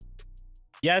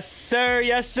Yes, sir.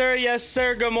 Yes, sir. Yes,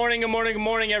 sir. Good morning. Good morning. Good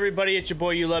morning, everybody. It's your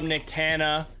boy, You Love Nick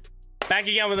Tana. Back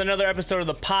again with another episode of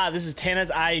the pod. This is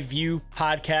Tana's Eye View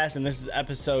podcast, and this is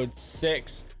episode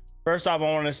 6. First off, I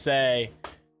want to say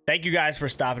thank you guys for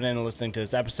stopping in and listening to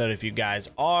this episode. If you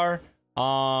guys are,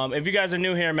 if you guys are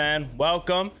new here, man,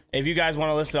 welcome. If you guys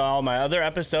want to listen to all my other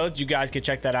episodes, you guys can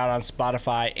check that out on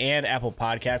Spotify and Apple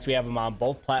Podcasts. We have them on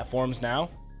both platforms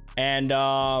now. And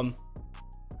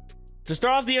to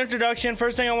start off the introduction,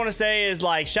 first thing I want to say is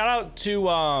shout out to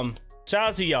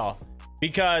y'all,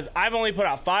 because I've only put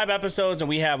out 5 episodes and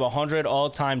we have 100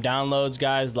 all-time downloads,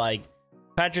 guys.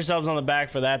 Pat yourselves on the back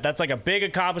for that. That's a big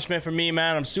accomplishment for me,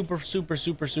 man. I'm super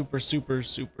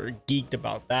geeked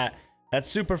about that. That's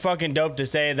super fucking dope to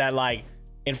say that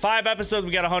in 5 episodes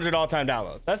we got 100 all-time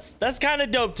downloads. That's kind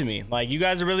of dope to me. You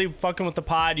guys are really fucking with the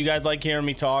pod. You guys like hearing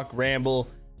me talk, ramble,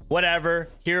 whatever,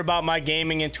 hear about my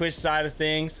gaming and Twitch side of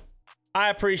things. I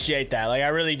appreciate that. I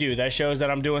really do. That shows that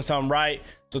I'm doing something right.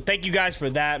 So thank you guys for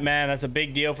that, man. That's a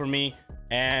big deal for me.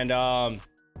 And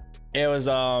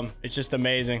it's just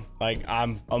amazing.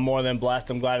 I'm more than blessed.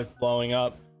 I'm glad it's blowing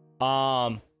up.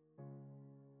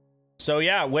 So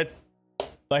yeah, with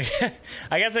I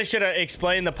guess I should have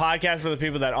explained the podcast for the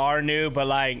people that are new, but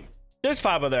there's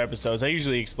 5 other episodes. I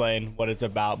usually explain what it's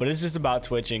about, but it's just about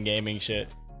Twitch and gaming shit.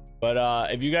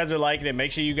 But if you guys are liking it,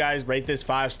 make sure you guys rate this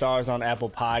 5 stars on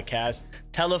Apple Podcasts.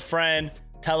 Tell a friend,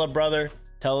 tell a brother,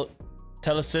 tell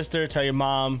a sister, tell your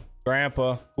mom,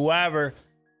 grandpa, whoever.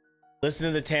 Listen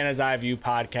to the Tana's Eye View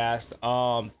podcast.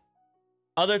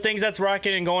 Other things that's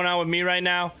rocking and going on with me right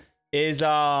now is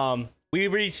we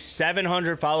reached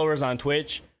 700 followers on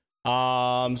Twitch.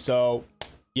 So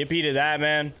yippee to that,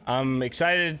 man. I'm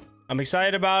excited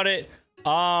about it.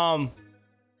 Around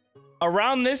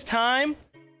this time,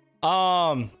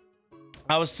 I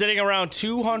was sitting around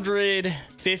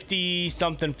 250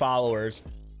 something followers.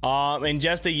 In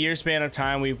just a year span of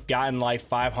time, we've gotten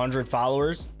 500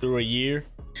 followers through a year,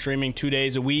 streaming 2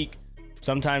 days a week,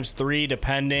 sometimes 3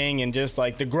 depending. And just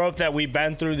the growth that we've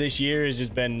been through this year has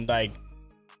just been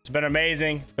it's been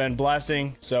amazing. It's been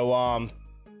blessing. So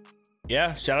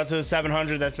yeah, shout out to the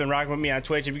 700 that's been rocking with me on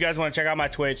Twitch. If you guys want to check out my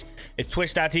Twitch, it's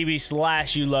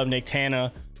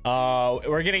twitch.tv/YouLoveNickTana.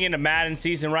 We're getting into Madden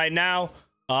season right now.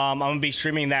 I'm gonna be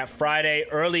streaming that Friday,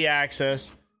 early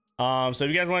access. So if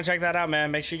you guys want to check that out, man,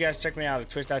 make sure you guys check me out at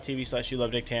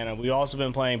twitch.tv/YouLoveNickTana. We've also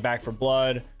been playing Back for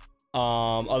Blood,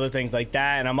 other things like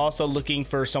that, and I'm also looking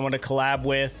for someone to collab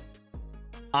with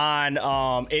on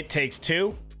It Takes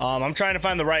Two. I'm trying to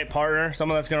find the right partner,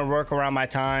 someone that's gonna work around my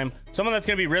time, someone that's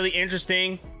gonna be really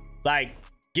interesting,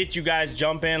 get you guys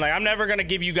jumping. I'm never gonna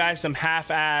give you guys some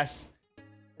half-ass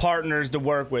partners to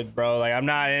work with, bro. I'm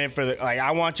not in it for the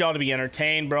I want y'all to be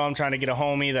entertained, bro. I'm trying to get a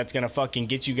homie that's gonna fucking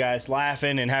get you guys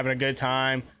laughing and having a good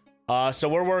time. So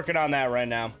we're working on that right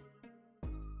now.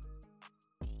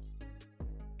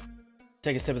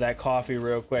 Take a sip of that coffee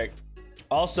real quick.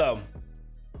 Also,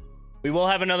 we will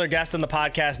have another guest on the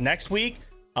podcast next week.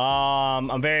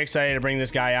 I'm very excited to bring this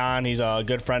guy on. He's a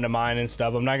good friend of mine and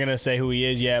stuff. I'm not gonna say who he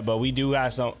is yet, but we do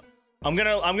have some. I'm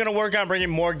gonna work on bringing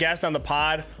more guests on the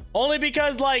pod, only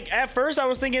because at first I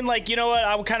was thinking you know what,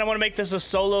 I kind of want to make this a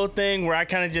solo thing where I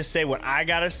kind of just say what I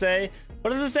gotta say,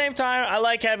 but at the same time I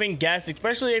like having guests,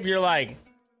 especially if you're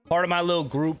part of my little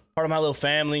group, part of my little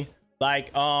family.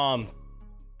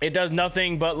 It does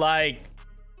nothing but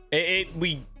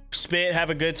we spit,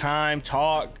 have a good time,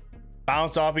 talk,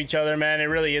 bounce off each other, man. It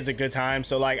really is a good time.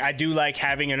 So I do like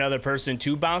having another person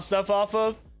to bounce stuff off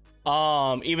of.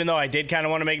 Even though I did kind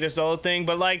of want to make this whole thing,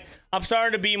 but I'm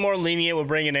starting to be more lenient with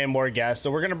bringing in more guests.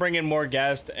 So we're gonna bring in more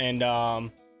guests, and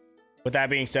with that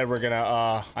being said, we're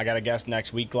gonna I got a guest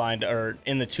next week lined, or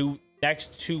in the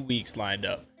next 2 weeks lined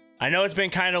up. I know it's been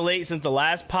kind of late since the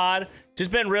last pod. Just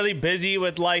been really busy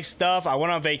with stuff. I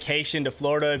went on vacation to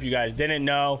Florida, if you guys didn't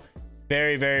know.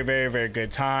 Very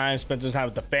good time. Spent some time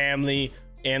with the family,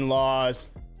 in-laws,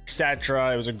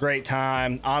 etc. It was a great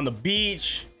time on the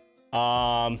beach.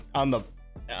 On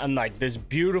this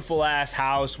beautiful ass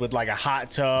house with a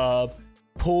hot tub,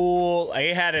 pool.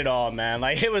 It had it all, man.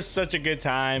 It was such a good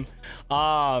time.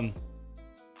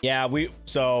 Yeah, we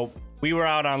were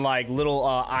out on little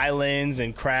islands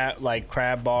and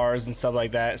crab bars and stuff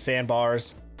like that,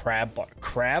 sandbars,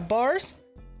 crab bars.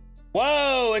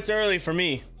 Whoa, it's early for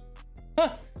me.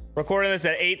 Recording this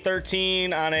at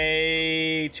 8:13 on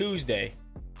a Tuesday.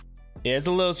 Yeah, it's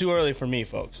a little too early for me,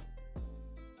 folks.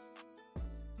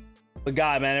 But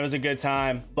God, man, it was a good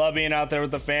time. Love being out there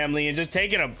with the family and just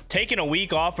taking a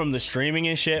week off from the streaming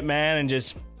and shit, man, and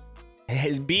just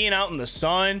being out in the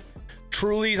sun.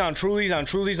 Trulies on Trulies on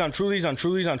Trulies on Trulies on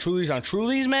Trulies on Trulies on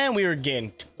Trulies, man. We were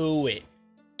getting to it.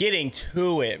 getting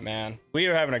to it, man. We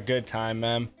are having a good time,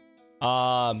 man.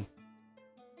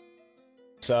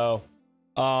 So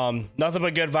nothing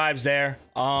but good vibes there.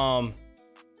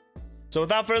 So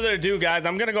without further ado, guys,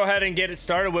 I'm gonna go ahead and get it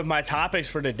started with my topics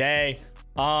for today.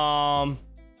 So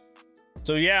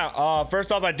yeah,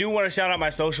 first off, I do want to shout out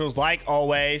my socials like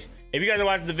always. If you guys are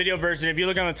watching the video version, if you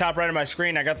look on the top right of my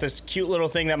screen, I got this cute little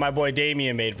thing that my boy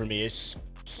Damien made for me. It's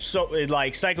so, it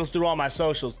like cycles through all my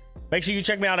socials. Make sure you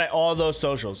check me out at all those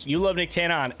socials. You Love Nick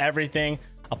Tana on everything.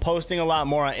 I'm posting a lot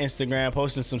more on Instagram,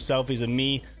 posting some selfies of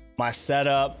me, my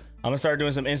setup. I'm gonna start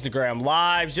doing some Instagram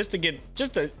lives just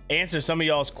to answer some of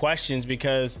y'all's questions,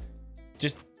 because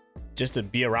just to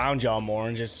be around y'all more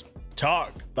and just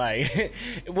talk, like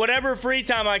whatever free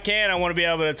time I can. I want to be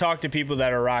able to talk to people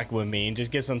that are rocking with me and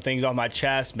just get some things off my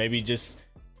chest. Maybe just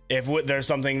if there's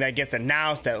something that gets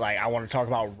announced that like I want to talk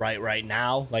about right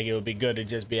now, like it would be good to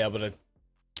just be able to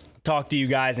talk to you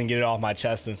guys and get it off my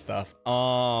chest and stuff.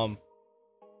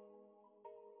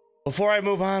 Before I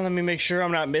move on, let me make sure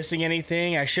I'm not missing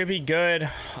anything. I should be good.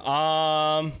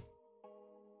 Yeah,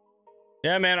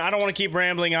 man, I don't want to keep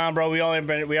rambling on, bro. We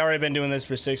already been doing this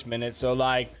for 6 minutes. So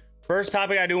like, first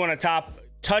topic I do want to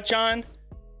touch on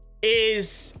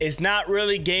is not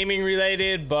really gaming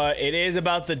related, but it is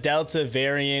about the Delta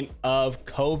variant of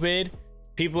COVID.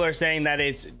 People are saying that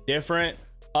it's different.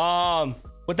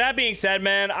 With that being said,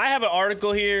 man, I have an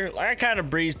article here. Like, I kind of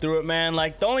breezed through it, man.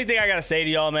 Like, the only thing I gotta say to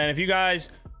y'all, man, if you guys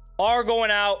are going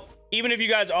out, even if you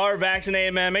guys are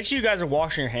vaccinated, man, make sure you guys are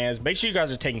washing your hands. Make sure you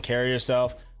guys are taking care of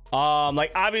yourself.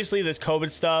 Like, obviously this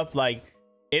COVID stuff, like,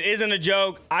 it isn't a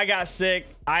joke. I got sick.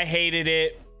 I hated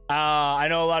it. I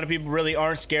know a lot of people really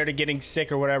aren't scared of getting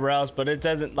sick or whatever else, but it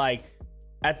doesn't, like,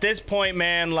 at this point,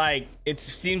 man, like, it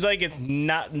seems like it's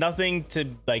nothing to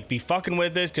like be fucking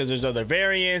with this, because there's other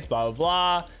variants, blah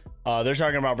blah blah. They're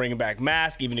talking about bringing back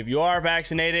masks even if you are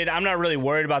vaccinated. I'm not really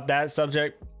worried about that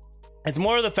subject. It's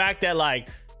more of the fact that, like,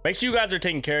 make sure you guys are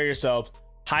taking care of yourselves,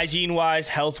 hygiene wise,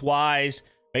 health wise.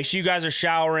 Make sure you guys are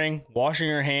showering, washing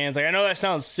your hands. Like, I know that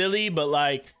sounds silly, but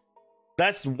like,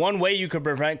 that's one way you could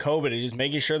prevent COVID, is just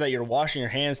making sure that you're washing your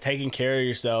hands, taking care of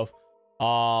yourself.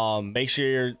 Make sure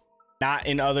you're not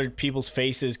in other people's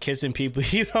faces, kissing people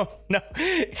you don't know,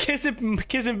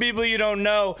 kissing people you don't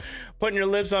know, putting your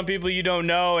lips on people you don't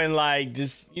know, and like,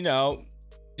 just, you know,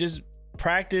 just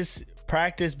practice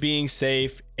being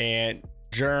safe and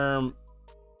germ,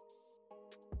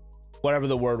 whatever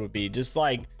the word would be. Just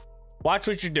like, watch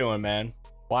what you're doing, man.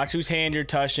 Watch whose hand you're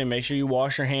touching. Make sure you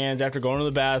wash your hands after going to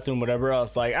the bathroom, whatever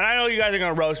else. Like, and I know you guys are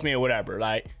gonna roast me or whatever,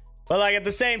 like, but like, at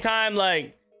the same time,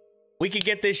 like, we could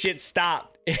get this shit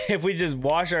stopped if we just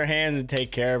wash our hands and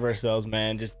take care of ourselves,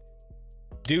 man. Just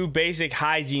do basic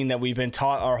hygiene that we've been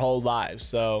taught our whole lives.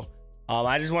 So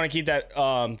I just want to keep that,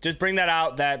 just bring that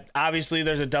out, that obviously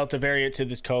there's a Delta variant to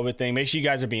this COVID thing. Make sure you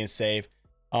guys are being safe.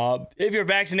 If you're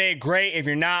vaccinated, great. If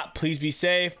you're not, please be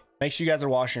safe. Make sure you guys are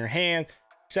washing your hands,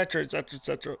 etc., etc.,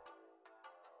 etc.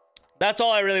 That's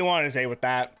all I really wanted to say with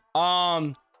that.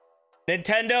 Nintendo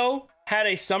had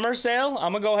a summer sale.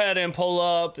 I'm gonna go ahead and pull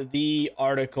up the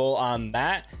article on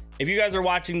that. If you guys are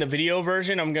watching the video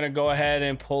version, I'm gonna go ahead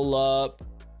and pull up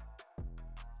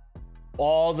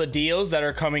all the deals that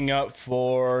are coming up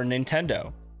for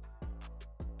Nintendo.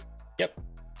 Yep.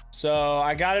 So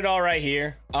I got it all right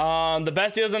here. The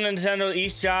best deals on the Nintendo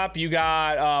eShop. You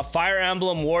got Fire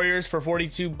Emblem Warriors for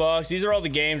 $42. These are all the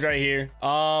games right here.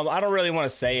 I don't really want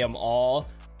to say them all,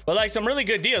 but like, some really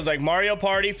good deals, like Mario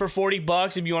Party for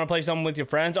 $40 if you want to play something with your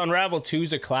friends. Unravel 2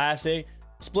 is a classic.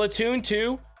 Splatoon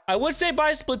 2, I would say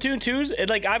buy Splatoon 2's.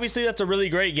 Like, obviously that's a really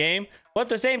great game, but at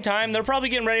the same time, they're probably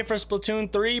getting ready for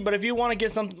Splatoon 3. But if you want to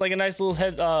get something like a nice little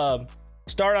head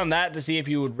start on that to see if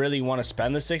you would really want to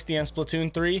spend the $60 on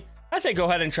Splatoon 3, I'd say go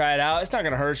ahead and try it out. It's not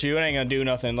gonna hurt you. It ain't gonna do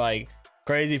nothing like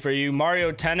crazy for you.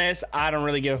 Mario Tennis, I don't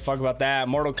really give a fuck about that.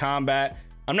 Mortal Kombat,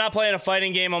 I'm not playing a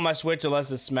fighting game on my Switch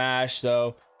unless it's Smash.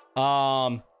 So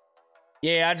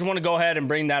yeah, I just want to go ahead and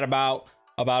bring that about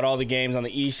all the games on the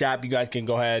eShop. You guys can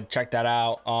go ahead, check that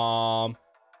out.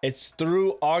 It's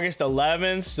through August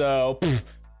 11th, so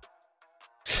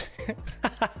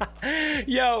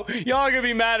yo, y'all are gonna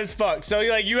be mad as fuck. So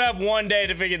like, you have one day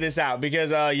to figure this out,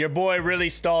 because your boy really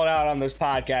stalled out on this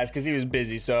podcast because he was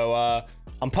busy. So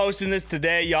I'm posting this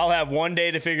today. Y'all have one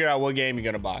day to figure out what game you're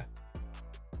gonna buy,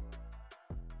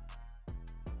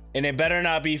 and it better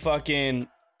not be fucking,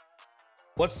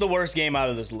 what's the worst game out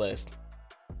of this list?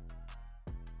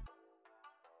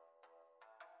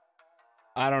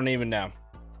 I don't even know.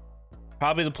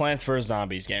 Probably the Plants vs.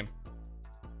 Zombies game.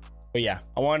 But yeah,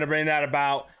 I wanted to bring that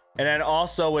about. And then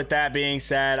also with that being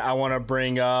said, I want to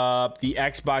bring up the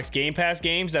Xbox Game Pass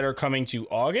games that are coming to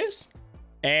August.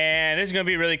 And it's going to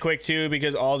be really quick too,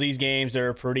 because all these games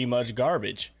are pretty much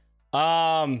garbage.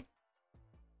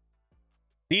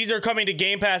 These are coming to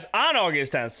Game Pass on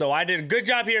August 10th. So I did a good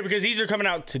job here because these are coming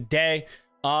out today.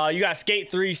 You got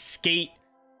Skate 3, Skate.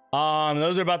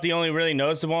 Those are about the only really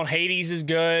noticeable. Hades is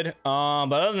good.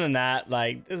 But other than that,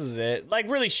 like, this is it. Like,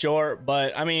 really short,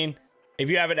 but I mean, if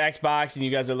you have an Xbox and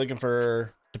you guys are looking to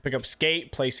pick up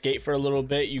Skate, play Skate for a little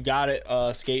bit, you got it.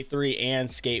 Skate 3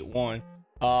 and Skate 1,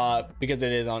 because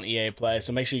it is on EA Play.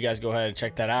 So make sure you guys go ahead and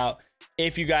check that out.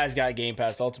 If you guys got Game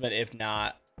Pass Ultimate, if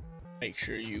not, make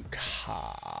sure you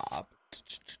cop.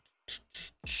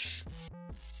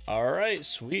 All right,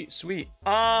 sweet.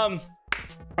 Our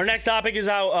next topic is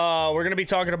how we're gonna be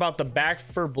talking about the Back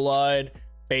 4 Blood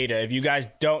beta. If you guys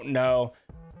don't know,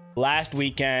 last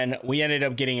weekend we ended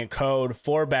up getting a code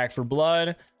for Back 4 Blood.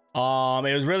 It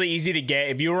was really easy to get.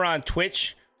 If you were on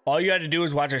Twitch, all you had to do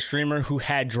was watch a streamer who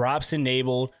had drops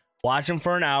enabled, watch them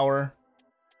for an hour,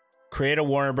 create a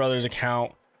Warner Brothers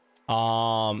account,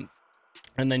 and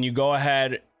then you go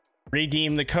ahead,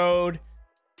 redeem the code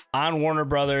on Warner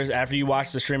Brothers after you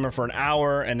watch the streamer for an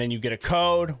hour, and then you get a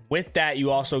code. With that,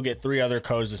 you also get 3 other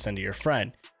codes to send to your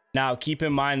friend. Now, keep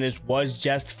in mind, this was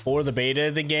just for the beta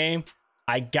of the game.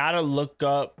 I gotta look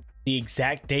up the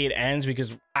exact day it ends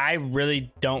because I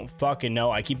really don't fucking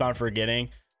know. I keep on forgetting,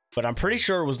 but I'm pretty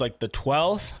sure it was like the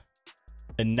 12th,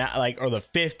 and not like, or the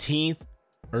 15th,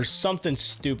 or something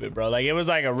stupid, bro. Like, it was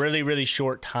like a really, really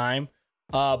short time.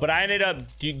 But I ended up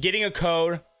getting a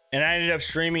code, and I ended up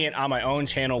streaming it on my own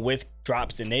channel with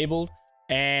drops enabled,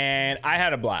 and I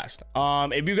had a blast.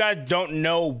 If you guys don't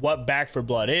know what Back 4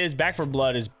 Blood is, Back 4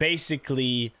 Blood is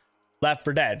basically Left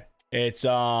 4 Dead. It's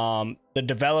the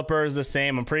developer is the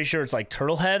same. I'm pretty sure it's like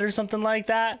Turtlehead or something like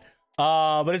that.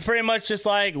 But it's pretty much just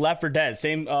like Left 4 Dead.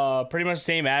 Same, pretty much the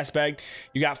same aspect.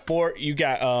 You got four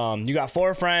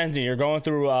friends, and you're going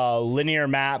through linear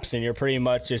maps, and you're pretty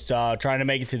much just trying to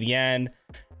make it to the end,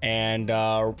 and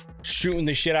shooting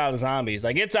the shit out of zombies.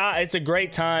 Like, it's a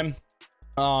great time.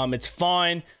 It's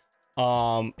fun.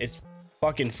 It's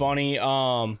fucking funny.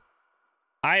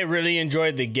 I really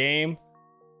enjoyed the game.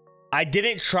 I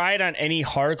didn't try it on any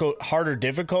harder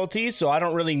difficulties, so I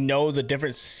don't really know the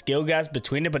different skill gaps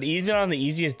between it. But even on the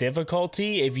easiest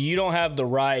difficulty, if you don't have the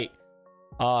right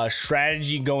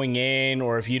strategy going in,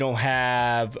 or if you don't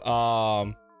have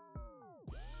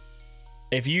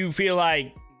if you feel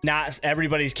like not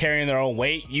everybody's carrying their own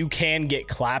weight, you can get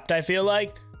clapped, I feel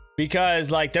like.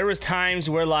 Because like there was times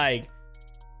where like,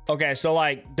 okay, so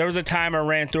like there was a time I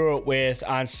ran through it with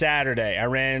on Saturday. I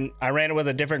ran it with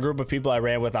a different group of people I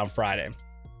ran with on Friday,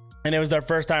 and it was their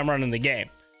first time running the game.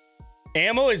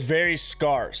 Ammo is very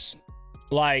scarce,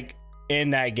 like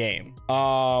in that game,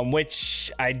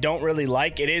 which I don't really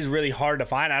like. It is really hard to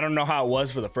find. I don't know how it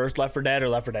was for the first Left 4 Dead or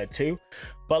Left 4 Dead 2,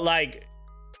 but like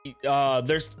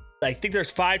I think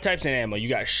there's 5 types of ammo. You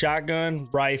got shotgun,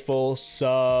 rifle,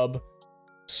 sub,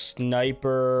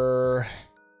 sniper,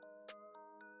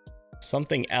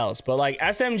 something else, but like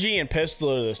SMG and pistol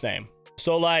are the same.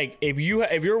 So like if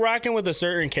you're rocking with a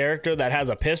certain character that has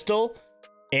a pistol,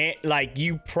 and like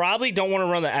you probably don't want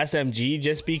to run the SMG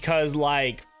just because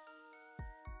like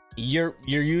you're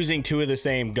using 2 of the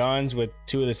same guns with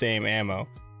 2 of the same ammo.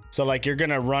 So like you're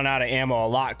gonna run out of ammo a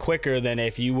lot quicker than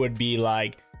if you would be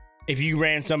like if you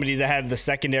ran somebody that had the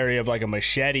secondary of like a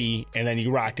machete and then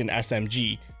you rocked an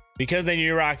SMG, because then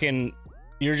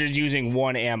you're just using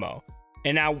 1 ammo.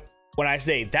 And now when I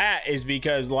say that is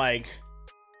because like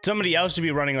somebody else should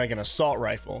be running like an assault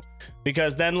rifle,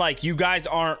 because then like you guys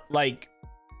aren't like,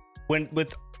 when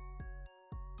with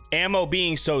ammo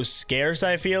being so scarce,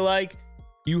 I feel like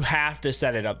you have to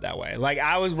set it up that way. Like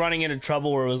I was running into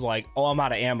trouble where it was like, oh, I'm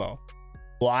out of ammo.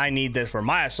 Well, I need this for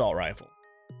my assault rifle.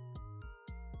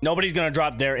 Nobody's gonna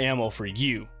drop their ammo for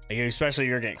you, like, especially if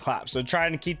you're getting clapped. So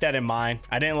trying to keep that in mind.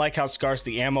 I didn't like how scarce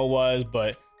the ammo was,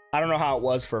 but I don't know how it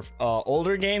was for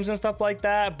older games and stuff like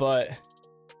that. But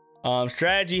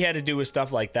strategy had to do with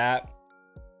stuff like that.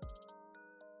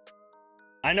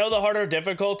 I know the harder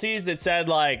difficulties that said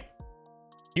like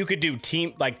you could do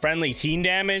friendly team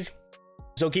damage,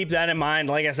 so keep that in mind.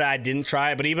 Like I said, I didn't try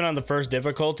it, but even on the first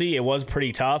difficulty, it was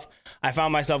pretty tough. I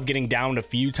found myself getting downed a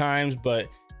few times, but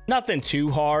nothing too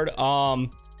hard.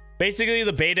 Basically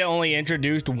the beta only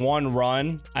introduced 1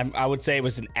 run. I would say it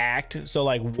was an act, so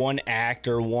like 1 act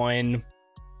or 1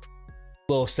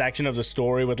 little section of the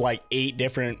story with like 8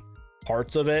 different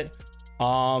parts of it.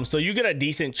 So you get a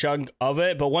decent chunk of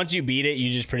it, but once you beat it,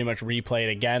 you just pretty much replay it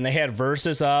again. They had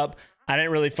Versus up. I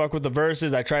didn't really fuck with the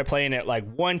verses. I tried playing it like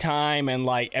one time and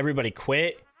like everybody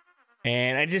quit.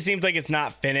 And it just seems like it's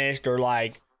not finished, or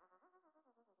like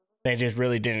they just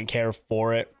really didn't care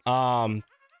for it.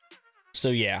 So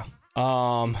yeah.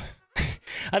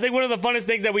 I think one of the funnest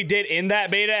things that we did in that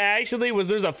beta actually was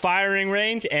there's a firing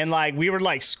range, and like we were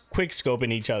like quick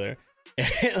scoping each other.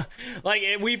 Like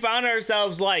we found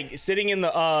ourselves like sitting in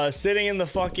the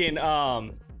fucking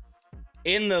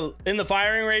in the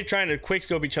firing range trying to quick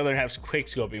scope each other and have quick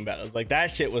scoping battles. Like that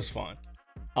shit was fun.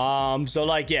 So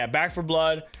like, yeah, Back 4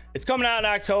 Blood, it's coming out in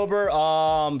October.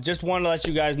 Just wanted to let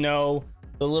you guys know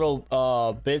the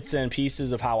little bits and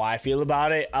pieces of how I feel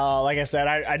about it. Like I said,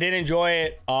 I did enjoy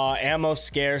it. Ammo's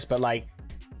scarce, but like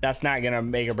that's not gonna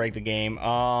make or break the game.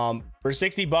 For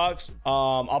 $60,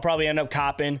 I'll probably end up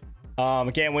copping. I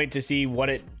can't wait to see what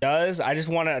it does. I just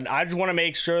want to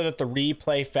make sure that the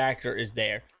replay factor is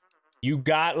there. You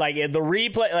got like the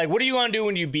replay, like what do you want to do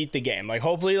when you beat the game? Like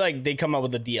hopefully like they come out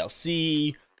with a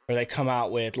DLC, or they come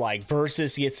out with like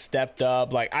versus gets stepped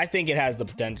up. Like I think it has the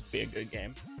potential to be a good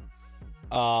game.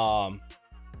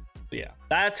 Yeah,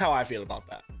 that's how I feel about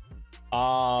that.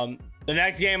 The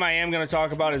next game I am going to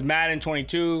talk about is Madden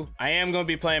 22. I am going to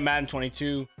be playing Madden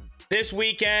 22 this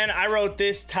weekend. I wrote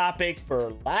this topic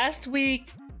for last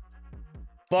week,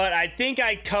 but I think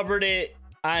I covered it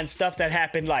on stuff that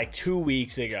happened like 2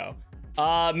 weeks ago.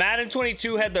 Madden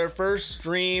 22 had their first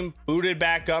stream booted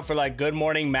back up for like Good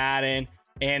Morning Madden,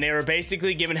 and they were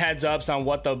basically giving heads ups on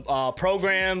what the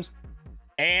programs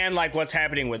and like what's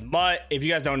happening with MUT. If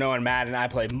you guys don't know, in Madden I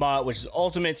play MUT, which is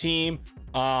Ultimate Team.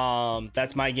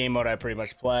 That's my game mode I pretty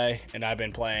much play, and I've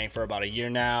been playing for about a year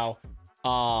now.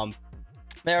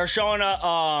 They're showing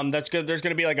that's good. There's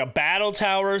gonna be like a battle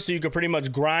tower, so you could pretty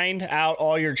much grind out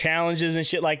all your challenges and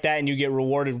shit like that, and you get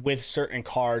rewarded with certain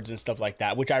cards and stuff like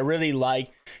that, which I really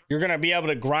like. You're gonna be able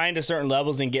to grind to certain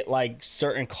levels and get like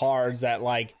certain cards that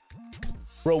like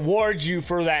reward you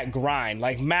for that grind.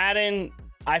 Like Madden,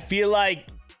 I feel like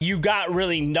you got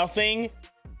really nothing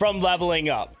from leveling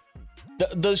up.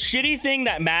 The shitty thing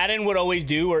that Madden would always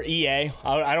do, or EA,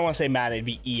 I don't want to say Madden, it'd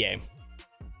be EA.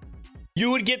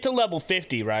 You would get to level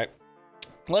 50, right?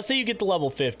 Let's say you get to level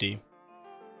 50.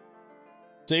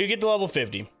 So you get to level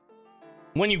 50.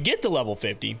 When you get to level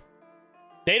 50,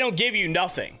 they don't give you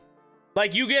nothing.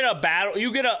 Like you get a battle,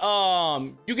 you get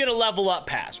a level up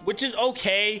pass, which is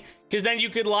okay, because then you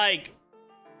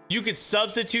could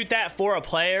substitute that for a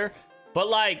player. But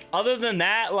like other than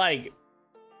that, like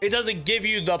it doesn't give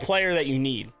you the player that you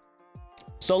need.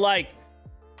 So like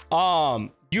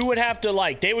you would have to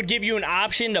like, they would give you an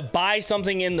option to buy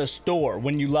something in the store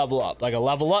when you level up, like a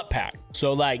level up pack.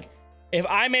 So like if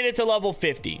I made it to level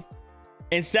 50,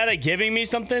 instead of giving me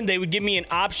something, they would give me an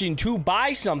option to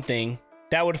buy something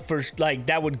that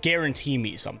would guarantee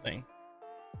me something.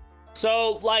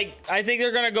 So like I think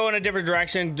they're gonna go in a different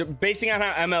direction basing on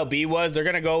how MLB was. They're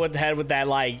gonna go with that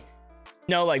like,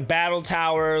 you know, like battle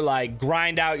tower, like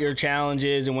grind out your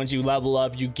challenges, and once you level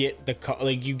up, you get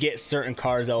you get certain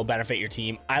cards that will benefit your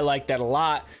team. I like that a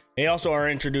lot. They also are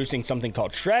introducing something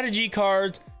called strategy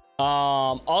cards.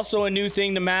 Also a new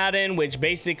thing to Madden, which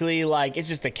basically like it's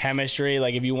just a chemistry.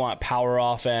 Like if you want power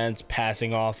offense,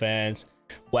 passing offense,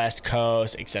 West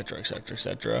Coast, etc., etc.,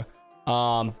 etc.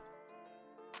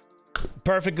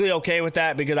 Perfectly okay with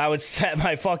that, because I would set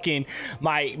my fucking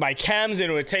my chems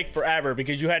and it would take forever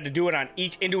because you had to do it on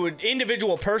each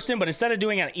individual person. But instead of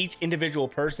doing it on each individual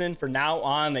person, for now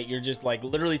on, that you're just like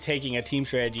literally taking a team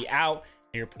strategy out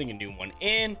and you're putting a new one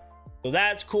in. So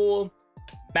that's cool.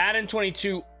 Madden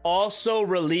 22 also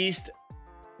released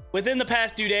within the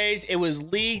past 2 days. It was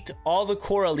leaked all the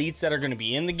core elites that are going to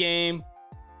be in the game,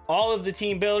 all of the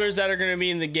team builders that are going to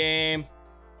be in the game,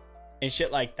 and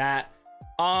shit like that.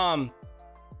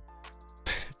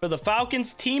 For the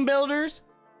Falcons team builders,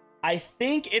 I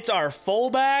think it's our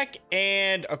fullback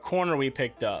and a corner we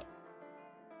picked up,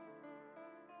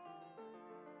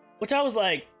 which I was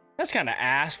like, that's kind of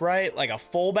ass, right? Like a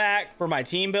fullback for my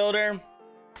team builder.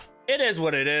 It is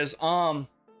what it is. I'll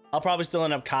probably still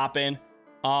end up copping.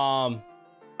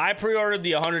 I pre-ordered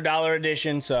the $100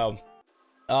 edition, so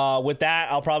with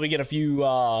that I'll probably get a few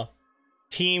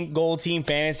gold team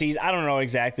fantasies. I don't know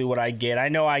exactly what I get. I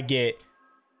know I get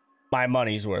my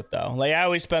money's worth though. Like I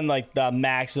always spend like the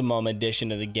maximum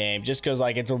edition of the game just because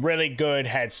like it's a really good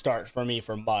head start for me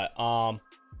for MUT.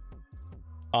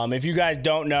 If you guys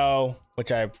don't know,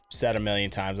 which I've said a million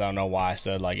times, I don't know why I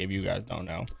said like if you guys don't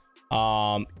know,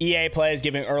 EA Play is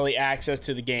giving early access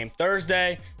to the game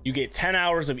Thursday. You get 10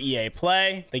 hours of EA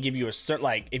Play. They give you a certain,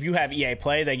 like if you have EA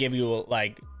Play, they give you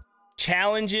like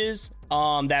challenges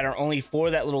that are only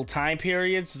for that little time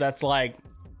period. So that's like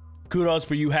kudos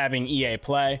for you having EA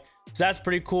Play. So that's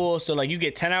pretty cool. So like you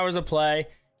get 10 hours of play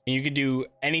and you can do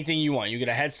anything you want. You get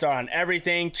a head start on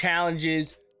everything,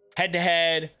 challenges, head to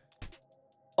head,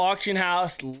 auction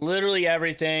house, literally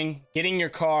everything, getting your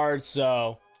cards.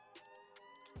 So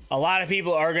a lot of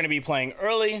people are going to be playing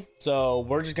early, so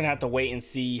we're just going to have to wait and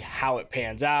see how it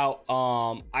pans out.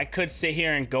 I could sit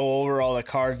here and go over all the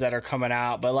cards that are coming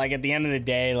out, but like at the end of the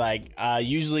day, like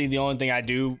usually the only thing I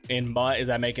do in MUT is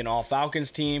I make an all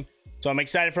Falcons team. So I'm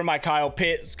excited for my Kyle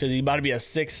Pitts because he's about to be a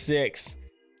 6'6",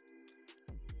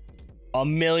 a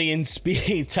million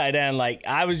speed tight end. Like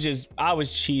I was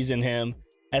cheesing him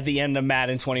at the end of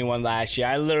Madden 21 last year.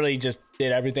 I literally just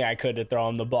did everything I could to throw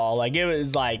him the ball. Like it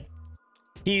was like,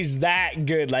 he's that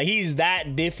good. Like he's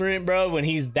that different, bro. When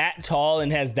he's that tall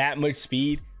and has that much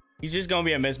speed, he's just gonna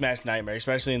be a mismatch nightmare,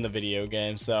 especially in the video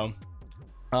game. So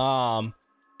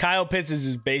Kyle Pitts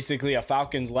is basically a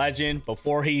Falcons legend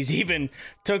before he's even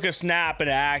took a snap in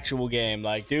an actual game.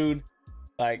 Like, dude,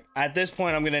 like at this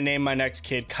point I'm gonna name my next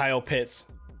kid Kyle Pitts.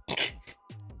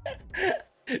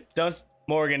 Don't,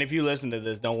 Morgan, if you listen to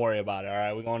this, don't worry about it. All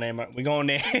right, we're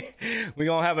gonna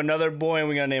have another boy and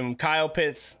we're gonna name him Kyle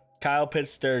Pitts. Kyle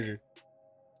Pitts Sturger.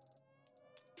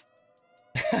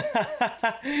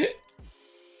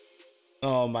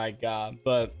 Oh my god.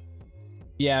 But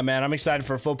yeah, man, I'm excited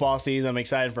for football season. I'm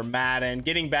excited for Madden,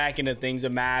 getting back into things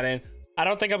of Madden. I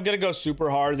don't think I'm gonna go super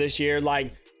hard this year.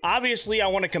 Like obviously I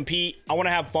want to compete, I want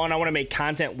to have fun, I want to make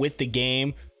content with the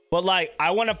game, but like I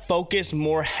want to focus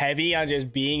more heavy on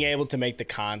just being able to make the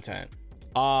content.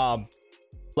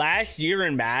 Last year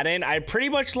in Madden, I pretty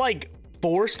much like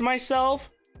forced myself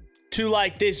to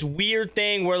like this weird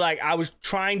thing where like I was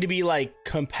trying to be like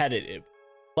competitive,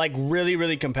 like really,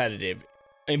 really competitive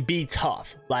and be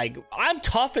tough. Like I'm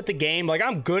tough at the game. Like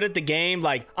I'm good at the game.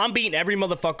 Like I'm beating every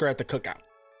motherfucker at the cookout.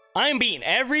 I am beating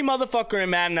every motherfucker in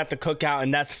Madden at the cookout.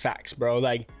 And that's facts, bro.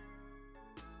 Like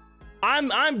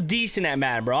I'm decent at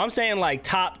Madden, bro. I'm saying like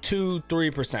top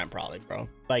 2-3% probably, bro.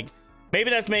 Like maybe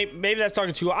that's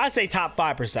talking to you. I say top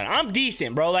 5%. I'm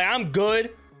decent, bro. Like I'm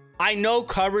good. I know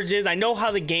coverages. I know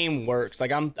how the game works.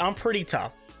 Like I'm pretty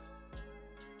tough.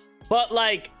 But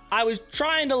like I was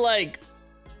trying to like,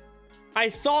 I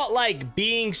thought like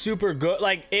being super good,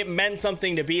 like it meant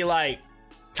something to be like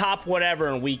top whatever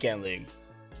in weekend league.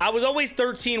 I was always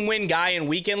 13 win guy in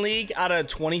weekend league out of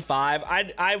 25.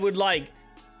 I would like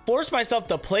force myself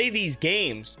to play these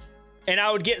games and I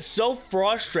would get so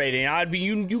frustrated. I'd be,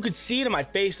 you could see it in my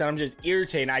face that I'm just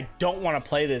irritated. I don't want to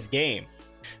play this game.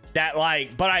 That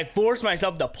like, but I forced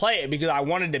myself to play it because I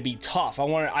wanted to be tough. I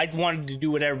wanted to do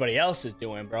what everybody else is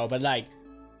doing, bro. But like,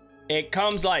 it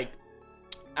comes like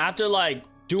after like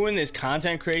doing this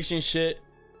content creation shit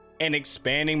and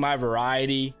expanding my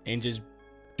variety and just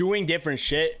doing different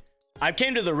shit, I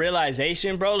came to the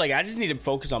realization, bro, like I just need to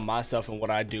focus on myself and what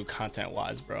I do content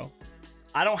wise, bro.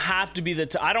 I don't have to be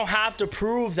I don't have to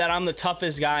prove that I'm the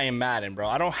toughest guy in Madden, bro.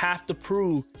 I don't have to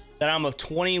prove that I'm a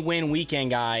 20 win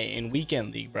weekend guy in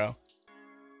weekend league, bro.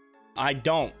 I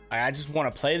don't. I just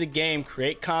want to play the game,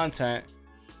 create content,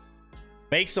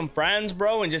 make some friends,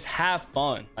 bro, and just have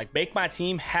fun. Like make my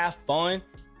team have fun.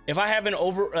 If I have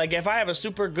if I have a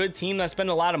super good team that I spend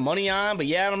a lot of money on, but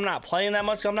yeah, I'm not playing that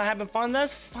much, I'm not having fun,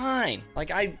 that's fine.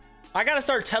 Like I gotta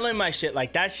start telling my shit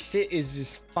like that shit is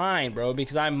just fine, bro,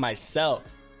 because I'm myself.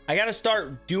 I gotta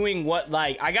start doing what,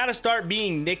 like I gotta start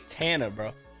being Nick Tanner,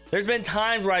 bro. There's been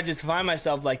times where I just find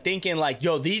myself like thinking like,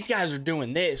 yo, these guys are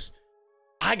doing this,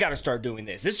 I gotta start doing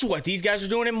this. This is what these guys are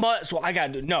doing in MUT, so I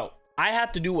gotta do. No, I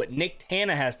have to do what Nick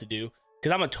Tanner has to do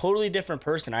because I'm a totally different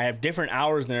person. I have different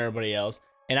hours than everybody else,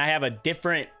 and I have a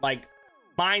different like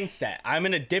mindset. I'm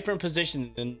in a different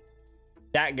position than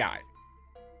that guy.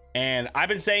 And I've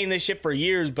been saying this shit for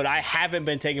years, but I haven't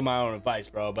been taking my own advice,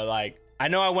 bro. But like, I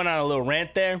know I went on a little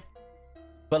rant there,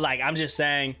 but like, I'm just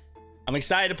saying, I'm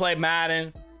excited to play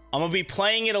Madden. I'm gonna be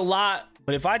playing it a lot,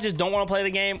 but if I just don't want to play the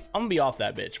game, I'm gonna be off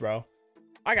that bitch, bro.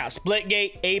 I got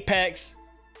Splitgate, Apex,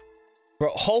 bro.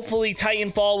 Hopefully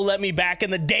Titanfall will let me back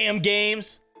in the damn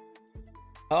games.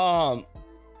 I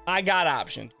got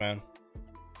options, man.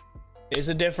 It's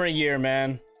a different year,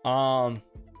 man.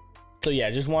 So yeah,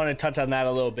 just wanted to touch on that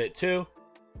a little bit too.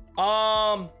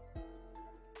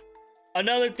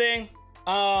 Another thing,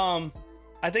 I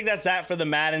think that's that for the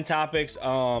Madden topics.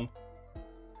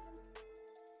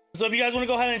 So if you guys want to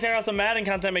go ahead and check out some Madden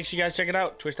content, make sure you guys check it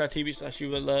out.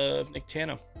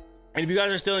 Twitch.tv/YouWillLoveNickTanner. And if you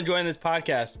guys are still enjoying this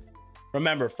podcast,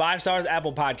 remember 5 stars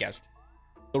Apple Podcast.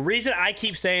 The reason I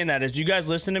keep saying that is you guys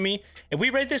listen to me. If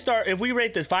we rate this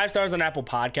 5 stars on Apple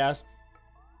Podcast,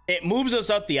 it moves us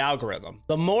up the algorithm.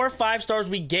 The more 5 stars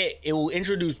we get, it will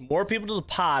introduce more people to the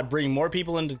pod, bring more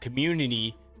people into the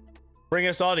community, bring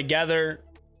us all together,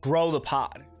 grow the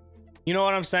pod. You know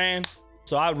what I'm saying?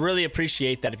 So I would really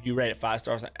appreciate that if you rate it 5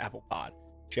 stars on Apple Pod.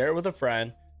 Share it with a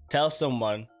friend. Tell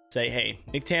someone. Say, hey,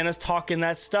 Nick Tana's talking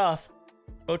that stuff.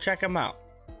 Go check him out.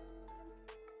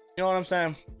 You know what I'm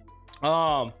saying?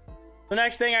 The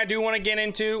next thing I do want to get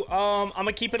into, I'm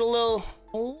gonna keep it a little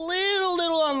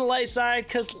on the light side,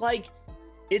 because like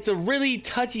it's a really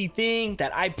touchy thing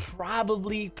that I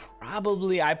probably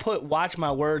I put watch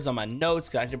my words on my notes,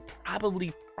 because I should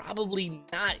probably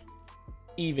not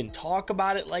even talk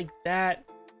about it like that.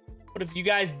 But if you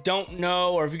guys don't know,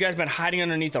 or if you guys been hiding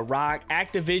underneath a rock,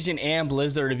 Activision and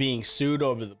Blizzard are being sued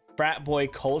over the frat boy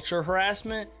culture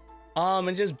harassment.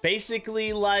 And just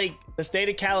basically like the state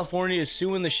of California is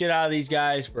suing the shit out of these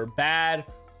guys for bad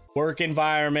work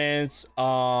environments,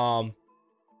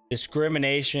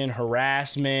 discrimination,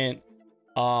 harassment,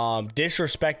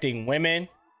 disrespecting women,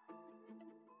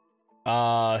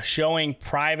 showing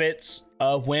privates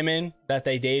of women that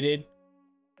they dated.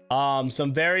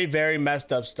 Some very, very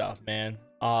messed up stuff, man.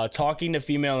 Talking to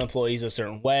female employees a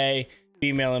certain way,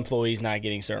 female employees not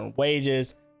getting certain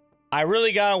wages. I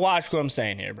really gotta watch what I'm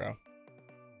saying here, bro.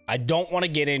 I don't want to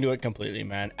get into it completely,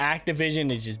 man. Activision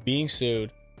is just being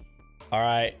sued. All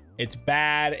right. It's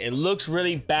bad. It looks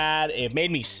really bad. It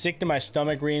made me sick to my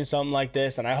stomach reading something like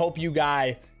this. And I hope you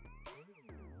guys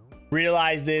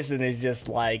realize this and it's just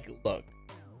like, look,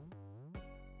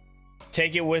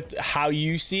 take it with how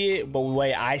you see it. But the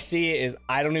way I see it is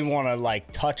I don't even want to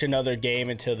like touch another game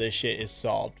until this shit is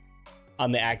solved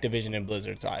on the Activision and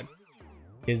Blizzard side.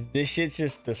 Because this shit's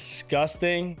just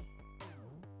disgusting.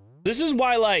 This is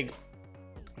why, like,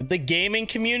 the gaming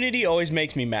community always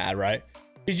makes me mad, right?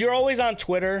 Because you're always on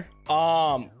Twitter.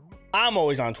 I'm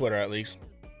always on Twitter, at least.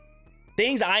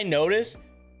 Things I notice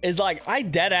is, like, I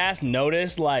dead ass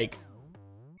notice, like,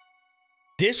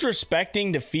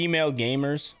 disrespecting the female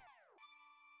gamers,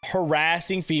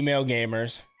 harassing female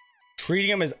gamers, treating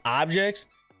them as objects.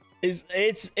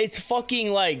 It's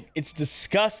fucking, like, it's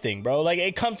disgusting, bro. Like,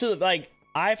 it comes to, like,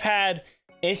 I've had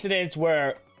incidents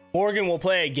where Morgan will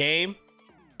play a game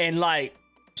and like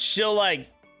she'll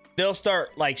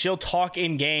talk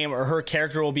in game, or her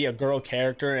character will be a girl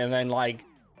character, and then like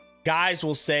guys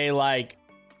will say like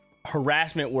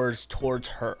harassment words towards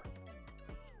her,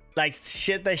 like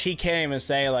shit that she can't even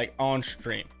say like on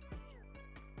stream.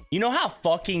 You know how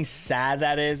fucking sad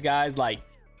that is, guys? Like,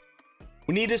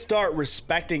 we need to start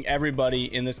respecting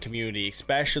everybody in this community,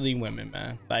 especially women,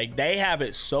 man. Like, they have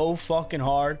it so fucking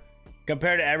hard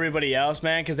compared to everybody else,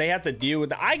 man, because they have to deal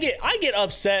with it. I get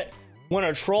upset when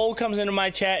a troll comes into my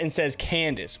chat and says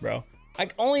Candace, bro. I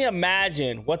can only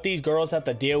imagine what these girls have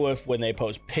to deal with when they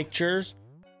post pictures,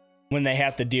 when they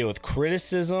have to deal with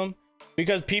criticism,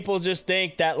 because people just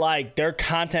think that like their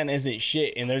content isn't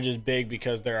shit and they're just big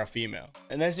because they're a female,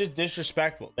 and that's just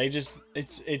disrespectful. They just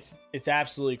it's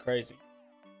absolutely crazy.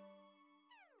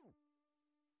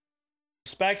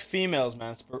 Respect females,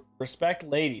 man. Respect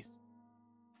ladies.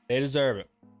 They deserve it.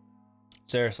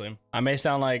 Seriously. I may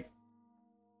sound like,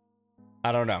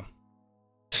 I don't know.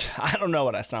 I don't know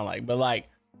what I sound like, but like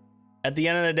at the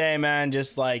end of the day, man,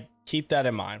 just like keep that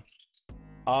in mind.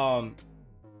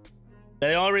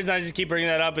 The only reason I just keep bringing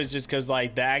that up is just because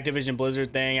like the Activision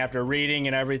Blizzard thing, after reading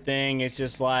and everything, it's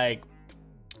just like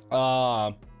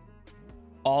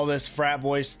all this frat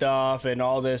boy stuff and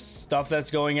all this stuff that's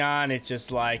going on. It's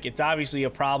just like, it's obviously a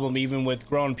problem even with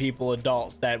grown people,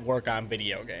 adults that work on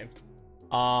video games,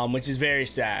 which is very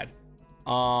sad.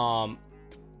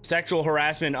 Sexual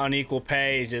harassment, unequal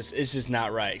pay is just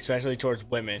not right, especially towards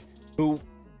women who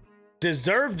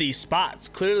deserve these spots,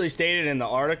 clearly stated in the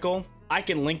article. I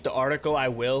can link the article. I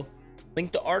will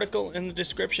link the article in the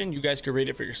description. You guys can read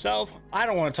it for yourself. I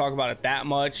don't want to talk about it that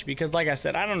much because, like I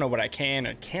said, I don't know what I can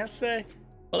or can't say.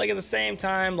 But like at the same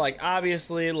time, like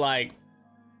obviously, like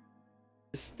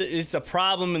it's a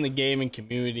problem in the gaming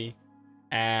community,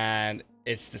 and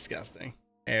it's disgusting.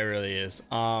 It really is.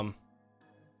 So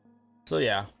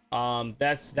yeah,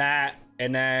 that's that.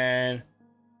 And then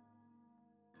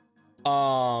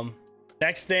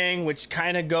next thing, which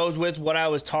kind of goes with what I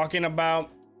was talking about.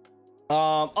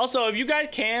 Also, if you guys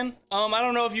can, I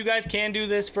don't know if you guys can do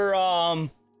this for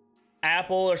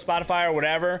Apple or Spotify or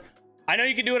whatever. I know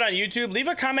you can do it on YouTube. Leave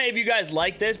a comment if you guys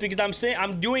like this, because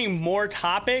I'm doing more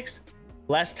topics,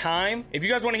 less time. If you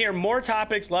guys want to hear more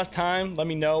topics, less time, let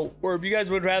me know. Or if you guys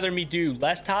would rather me do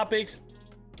less topics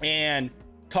and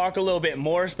talk a little bit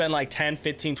more, spend like 10,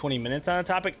 15, 20 minutes on a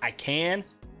topic, I can.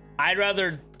 I'd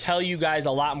rather tell you guys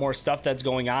a lot more stuff that's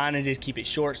going on and just keep it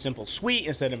short, simple, sweet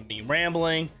instead of me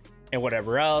rambling. and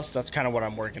whatever else. That's kind of what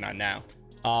I'm working on now.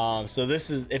 So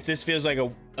if this feels like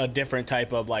a different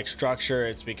type of like structure,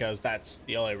 it's because that's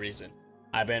the only reason.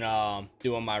 I've been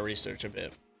doing my research a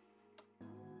bit.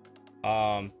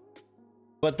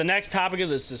 But the next topic of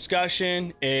this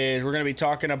discussion is we're going to be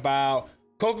talking about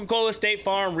Coca-Cola State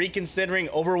Farm reconsidering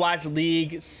Overwatch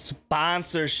League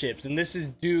sponsorships. And this is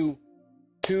due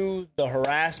to the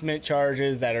harassment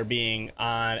charges that are being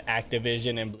on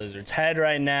Activision and Blizzard's head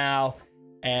right now.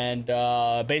 And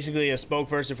basically a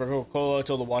spokesperson for Coca-Cola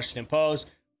told the Washington Post,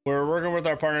 "We're working with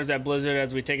our partners at Blizzard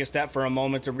as we take a step for a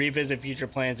moment to revisit future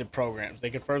plans and programs." They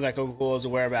confirmed that Coca-Cola is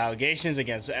aware of allegations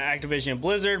against Activision and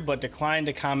Blizzard, but declined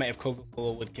to comment if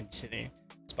Coca-Cola would continue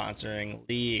sponsoring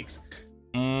leagues.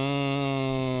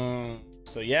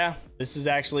 So yeah, this is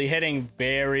actually hitting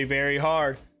very, very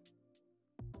hard.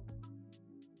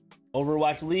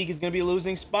 Overwatch League is going to be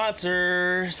losing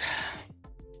sponsors.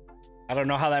 I don't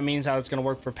know how that means, how it's going to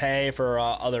work for pay for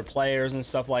other players and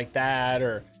stuff like that,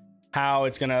 or how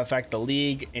it's going to affect the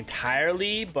league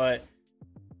entirely. But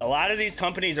a lot of these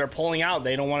companies are pulling out.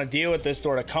 They don't want to deal with this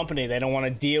sort of company. They don't want to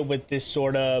deal with this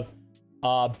sort of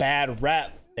bad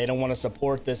rep. They don't want to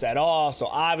support this at all. So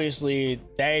obviously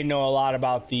they know a lot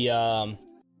about the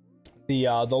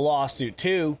lawsuit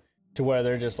too, to where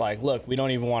they're just like, look, we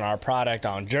don't even want our product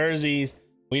on jerseys.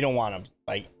 We don't want to,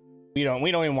 like, we don't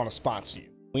even want to sponsor you.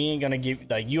 We ain't gonna give,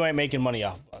 like, you ain't making money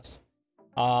off of us.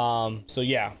 So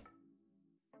yeah,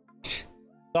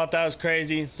 thought that was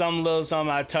crazy. Some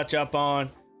I touch up on.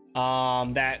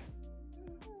 That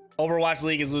Overwatch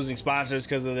League is losing sponsors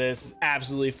because of this. It's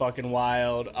absolutely fucking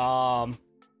wild.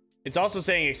 It's also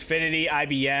saying Xfinity,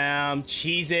 IBM,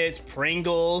 Cheez-Its,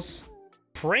 Pringles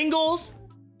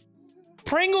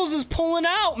is pulling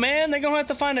out, man. They're gonna have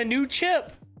to find a new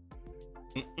chip.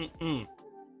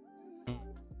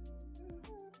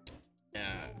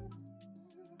 Yeah.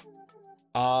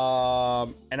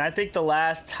 And I think the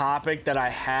last topic that I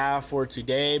have for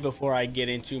today before I get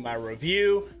into my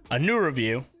review, a new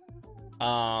review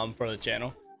for the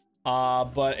channel,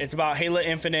 but it's about Halo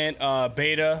Infinite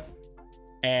beta,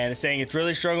 and it's saying it's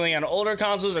really struggling on older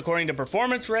consoles according to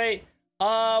performance rate,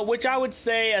 which I would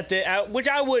say which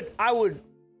I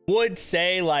would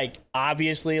say, like,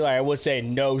 obviously, like, I would say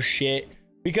no shit,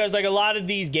 because like a lot of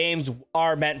these games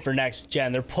are meant for next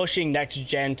gen. They're pushing next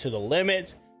gen to the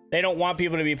limits. They don't want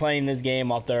people to be playing this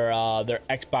game off their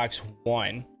Xbox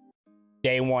One,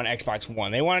 day one Xbox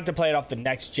One. They wanted to play it off the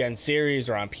next gen series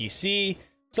or on PC.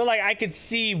 So like I could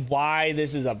see why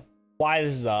this is a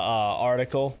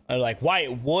article, or like why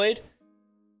it would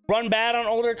run bad on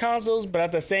older consoles. But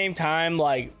at the same time,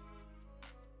 like,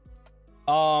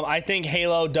 I think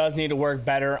Halo does need to work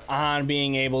better on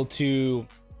being able to,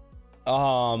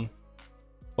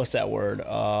 what's that word?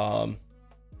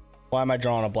 Why am I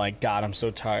drawing a blank? God, I'm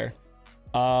so tired.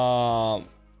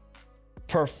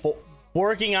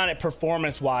 Working on it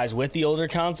performance-wise with the older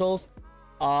consoles.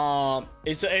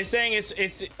 It's saying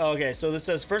it's okay. So this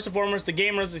says, first and foremost, the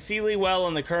game runs exceedingly well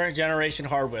on the current generation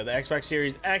hardware, the Xbox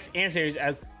Series X and Series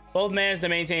S, both managed to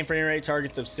maintain frame rate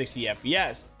targets of 60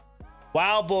 FPS,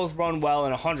 while both run well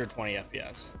in 120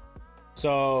 FPS.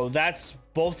 So that's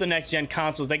both the next gen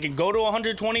consoles. They can go to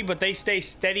 120, but they stay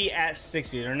steady at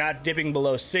 60. They're not dipping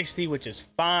below 60, which is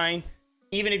fine.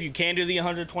 Even if you can do the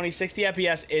 120, 60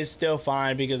 FPS is still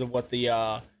fine because of what the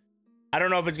I don't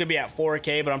know if it's gonna be at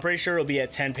 4K, but I'm pretty sure it'll be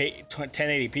at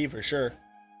 1080p for sure.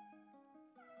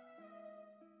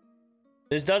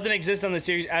 This doesn't exist on the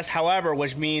Series S, however,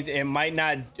 which means it might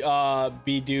not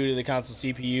be due to the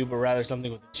console CPU, but rather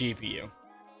something with the GPU.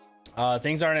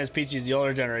 Things aren't as peachy as the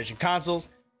older generation consoles.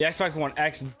 The Xbox One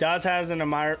X does an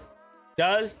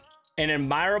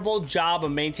admirable job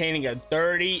of maintaining a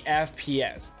 30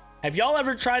 FPS. Have y'all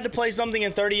ever tried to play something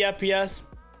in 30 FPS?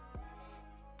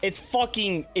 It's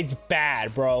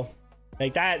bad, bro.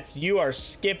 Like, you are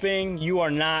skipping, you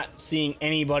are not seeing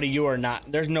anybody,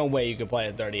 there's no way you could play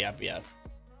at 30 FPS.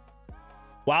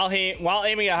 While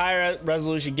aiming at higher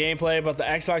resolution gameplay, but the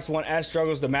Xbox One S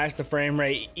struggles to match the frame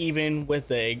rate even with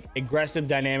the aggressive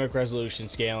dynamic resolution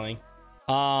scaling.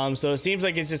 So it seems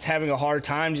like it's just having a hard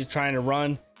time just trying to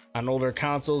run on older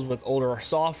consoles with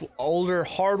older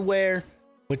hardware,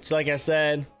 which, like I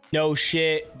said, no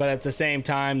shit, but at the same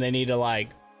time they need to like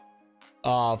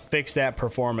fix that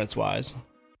performance wise,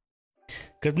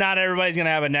 because not everybody's gonna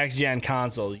have a next gen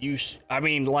console. I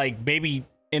mean, like, maybe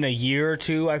in a year or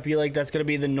two, I feel like that's gonna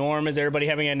be the norm, is everybody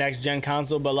having a next gen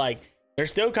console, but like they're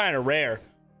still kind of rare.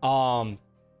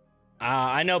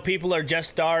 I know people are just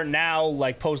starting now,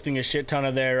 like posting a shit ton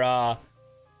of their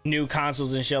new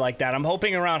consoles and shit like that. I'm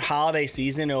hoping around holiday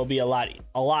season it'll be a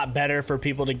lot better for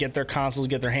people to get their consoles,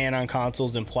 get their hand on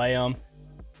consoles and play them,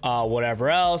 whatever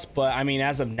else. But I mean,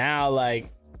 as of now,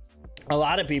 like a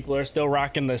lot of people are still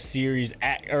rocking the Series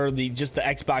X or just the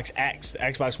Xbox X, the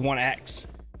Xbox One X,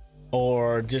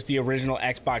 or just the original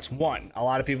Xbox One. A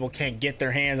lot of people can't get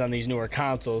their hands on these newer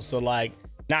consoles, so like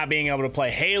not being able to play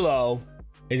Halo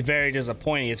is very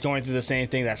disappointing. It's going through the same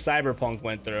thing that Cyberpunk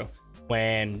went through,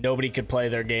 when nobody could play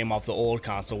their game off the old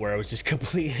console, where it was just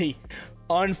completely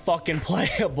unfucking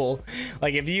playable.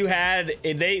 Like if you had,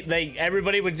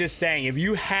 everybody was just saying, if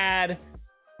you have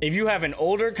an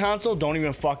older console, don't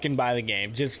even fucking buy the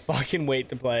game. Just fucking wait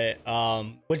to play it.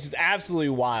 Which is absolutely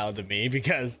wild to me,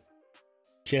 because you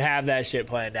should have that shit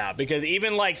planned out. Because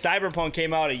even like Cyberpunk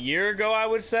came out a year ago, I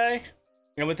would say,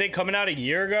 and with it coming out a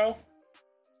year ago,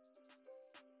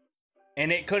 and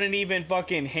it couldn't even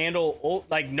fucking handle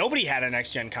like nobody had a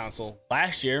next gen console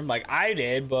last year. Like I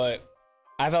did, but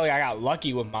I felt like I got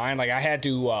lucky with mine. Like I had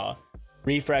to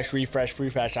refresh.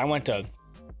 I went to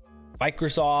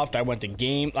Microsoft. I went to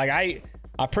Game. Like I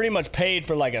pretty much paid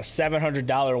for like a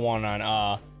 $700 one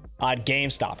on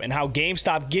GameStop. And how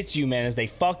GameStop gets you, man, is they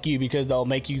fuck you because they'll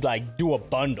make you like do a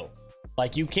bundle.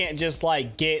 Like you can't just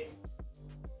like get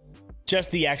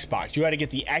just the Xbox. You got to get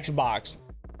the Xbox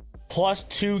plus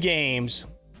 2 games,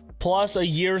 plus a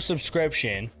year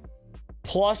subscription,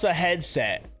 plus a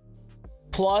headset,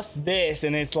 plus this,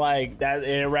 and it's like that.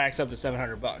 It racks up to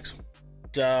 $700.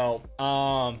 So,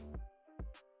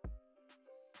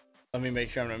 let me make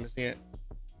sure I'm not missing it.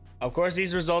 Of course,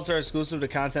 these results are exclusive to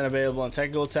content available in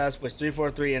technical tests, which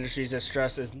 343 Industries has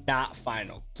stressed is not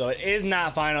final. So it is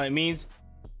not final. It means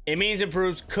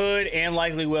improvements could and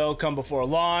likely will come before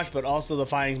launch, but also the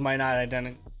findings might not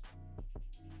identify.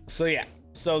 So yeah,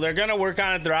 so they're gonna work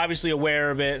on it. They're obviously aware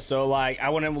of it. So like, I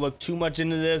wouldn't look too much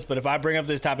into this, but if I bring up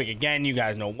this topic again, you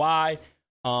guys know why.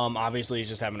 Obviously he's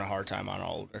just having a hard time on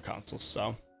all older consoles.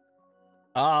 So,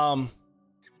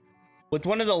 with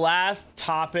one of the last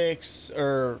topics,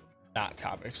 or not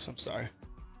topics, I'm sorry.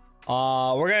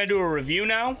 We're gonna do a review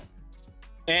now,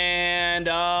 and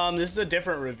this is a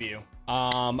different review.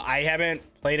 I haven't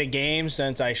played a game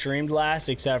since I streamed last,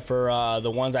 except for the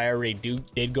ones I already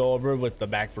did go over with the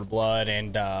Back 4 Blood,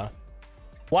 and well,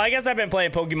 I guess I've been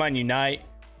playing Pokemon Unite,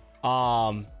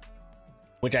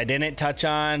 which I didn't touch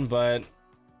on, but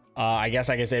I guess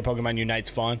I can say Pokemon Unite's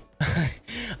fun.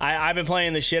 I've been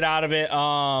playing the shit out of it.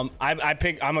 I'm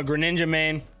a Greninja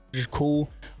main, which is cool.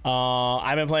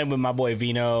 I've been playing with my boy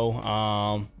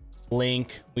Vino,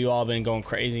 Link. We've all been going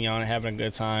crazy on it, having a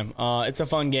good time. It's a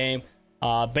fun game.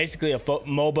 Basically a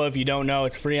MOBA. If you don't know,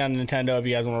 it's free on Nintendo if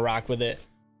you guys want to rock with it.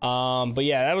 But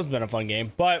yeah, that was been a fun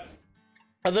game. But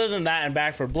other than that and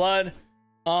Back 4 Blood,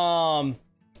 I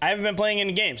haven't been playing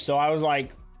any games. So I was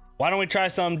like, why don't we try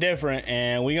something different?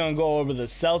 And we're going to go over the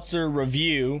seltzer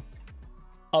review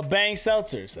of Bang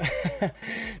Seltzers.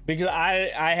 Because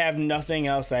I have nothing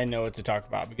else I know what to talk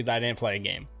about, because I didn't play a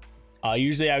game.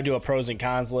 Usually I would do a pros and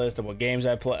cons list of what games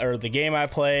I play, or the game I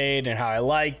played and how I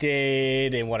liked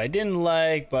it and what I didn't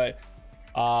like, but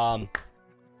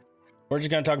we're just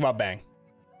gonna talk about Bang.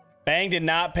 Bang did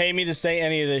not pay me to say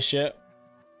any of this shit.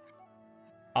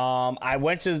 I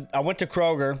went to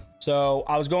Kroger, so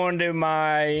I was going to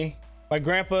my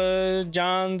grandpa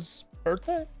John's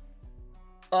birthday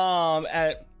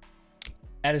at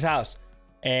his house.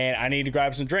 And I need to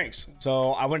grab some drinks.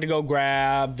 So I went to go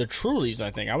grab the Trulies,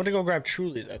 I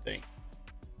think.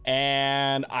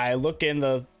 And I look in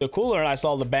the cooler and I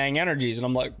saw the Bang Energies. And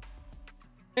I'm like,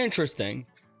 interesting.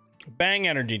 Bang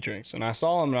energy drinks. And I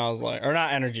saw them and I was like, or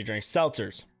not energy drinks,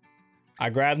 seltzers. I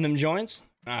grabbed them joints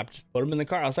and I just put them in the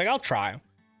cart. I was like, I'll try them.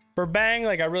 For Bang,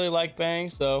 like I really like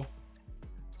Bang. So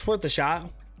it's worth a shot.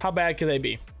 How bad could they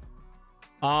be?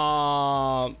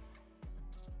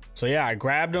 So yeah, I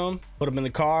grabbed them, put them in the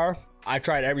car. I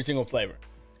tried every single flavor.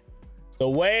 The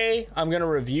way I'm going to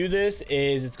review this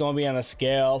is it's going to be on a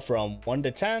scale from 1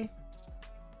 to 10.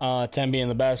 10 being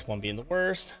the best, 1 being the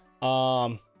worst.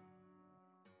 So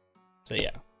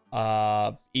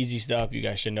yeah, easy stuff. You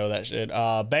guys should know that shit.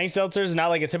 Bang seltzer is not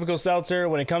like a typical seltzer.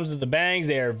 When it comes to the Bangs,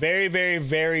 they are very, very,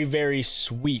 very, very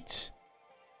sweet.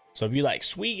 So if you like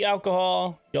sweet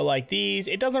alcohol, you'll like these.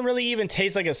 It doesn't really even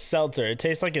taste like a seltzer. It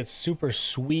tastes like it's super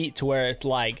sweet, to where it's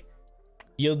like,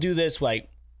 you'll do this like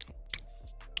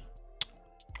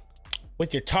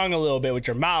with your tongue a little bit with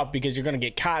your mouth, because you're going to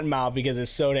get cotton mouth because it's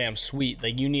so damn sweet.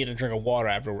 Like you need a drink of water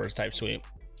afterwards type sweet.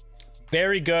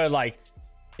 Very good. Like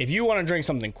if you want to drink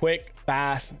something quick,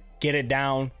 fast, get it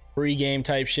down, pre-game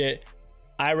type shit,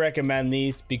 I recommend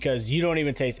these because you don't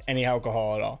even taste any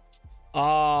alcohol at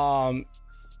all.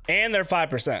 And they're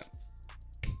 5%.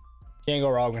 Can't go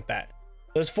wrong with that.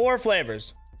 There's 4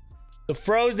 flavors. The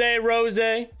Froze Rose,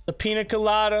 the Pina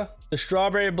Colada, the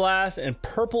Strawberry Blast, and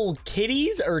Purple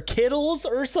Kitties or Kittles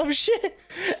or some shit.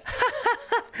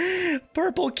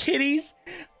 Purple Kitties.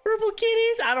 Purple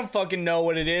Kitties? I don't fucking know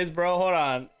what it is, bro. Hold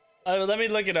on. Let me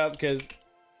look it up because...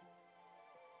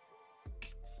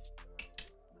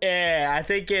 Yeah, I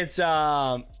think it's...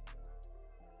 Yeah,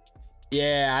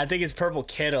 I think it's Purple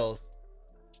Kittles.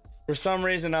 For some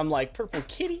reason, I'm like, Purple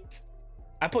Kitties?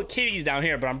 I put kitties down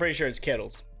here, but I'm pretty sure it's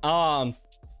Kittles. So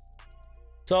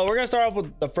we're gonna start off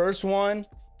with the first one,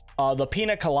 the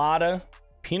Pina Colada.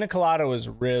 Pina Colada was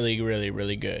really, really,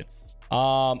 really good.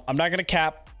 I'm not gonna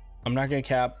cap.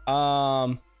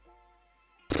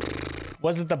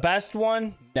 Was it the best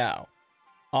one? No.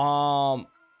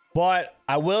 But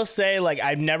I will say, like,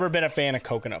 I've never been a fan of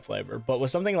coconut flavor, but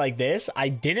with something like this, I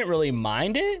didn't really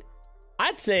mind it.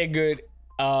 I'd say a good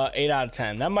 8 out of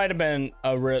 10. That might have been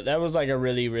that was like a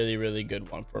really, really, really good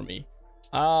one for me.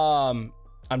 I'm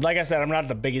like I said, I'm not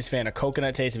the biggest fan of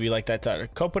coconut taste. If you like that type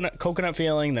of coconut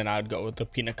feeling, then I'd go with the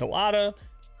Pina Colada.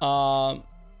 About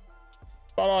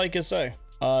all I can say.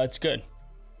 It's good.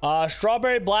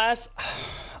 Strawberry Blast.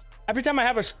 Every time I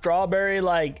have a strawberry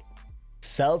like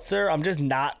seltzer, I'm just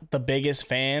not the biggest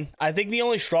fan. I think the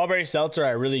only strawberry seltzer I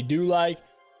really do like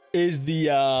is the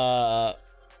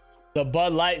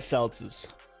Bud Light seltzers,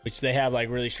 which they have like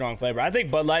really strong flavor. I think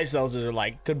Bud Light seltzers are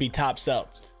like could be top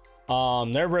seltz.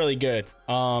 They're really good.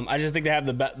 I just think they have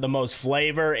the most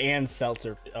flavor and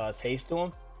seltzer taste to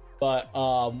them. But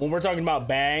when we're talking about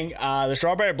Bang, the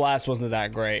Strawberry Blast wasn't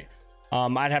that great.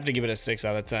 I'd have to give it a 6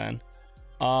 out of 10.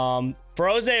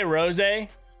 Froze Rose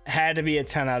had to be a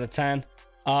 10 out of 10.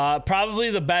 Probably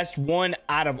the best one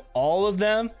out of all of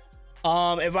them.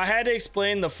 If I had to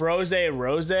explain the Froze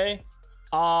Rose,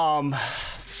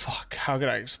 fuck, how could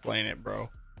I explain it, bro?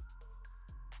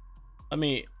 Let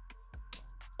me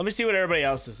see what everybody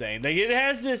else is saying. Like, it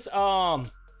has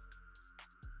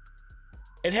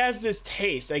this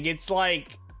taste. Like, it's like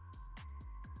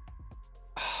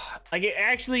it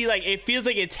actually, like, it feels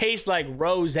like it tastes like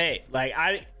rose. Like,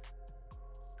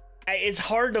 it's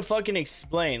hard to fucking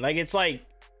explain. Like, it's like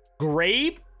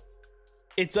grape.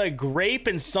 It's like grape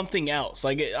and something else.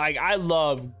 Like, I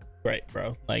love grape,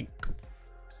 bro. Like,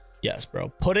 yes, bro.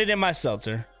 Put it in my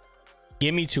seltzer.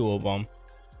 Give me 2 of them.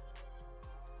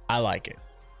 I like it.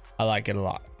 I like it a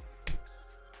lot.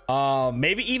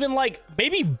 Maybe even like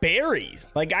berries.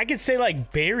 Like, I could say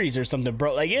like berries or something,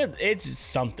 bro. Like, it's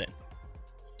something.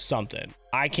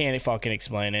 I can't fucking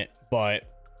explain it, but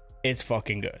it's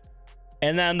fucking good.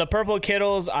 And then the Purple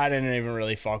Kittles, I didn't even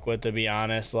really fuck with, to be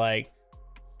honest. Like,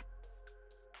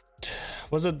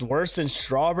 was it worse than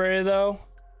strawberry though?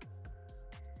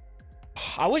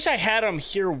 I wish I had them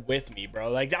here with me,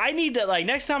 bro. Like, I need to, like,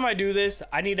 next time I do this,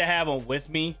 I need to have them with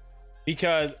me,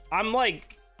 because I'm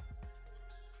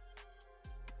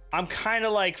kind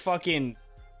of like fucking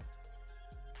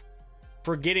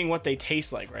forgetting what they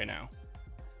taste like right now.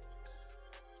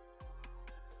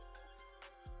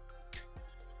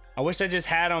 I wish I just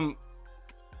had them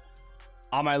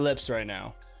on my lips right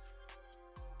now.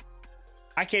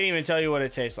 I can't even tell you what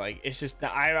it tastes like. It's just,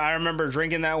 I remember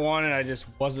drinking that one and I just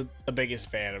wasn't the biggest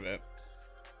fan of it.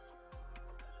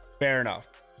 Fair enough.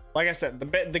 Like I said,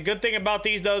 the good thing about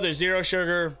these though, there's 0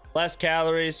 sugar, less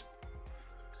calories.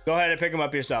 Go ahead and pick them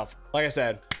up yourself. Like I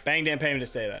said, Bang didn't pay me to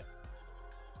say that.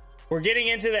 We're getting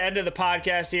into the end of the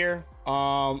podcast here.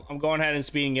 I'm going ahead and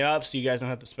speeding it up so you guys don't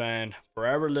have to spend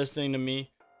forever listening to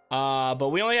me.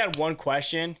 But we only had one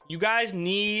question. You guys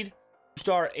need to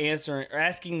start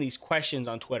asking these questions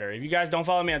on Twitter. If you guys don't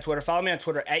follow me on Twitter, follow me on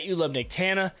Twitter at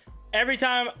YouLoveNickTana. Every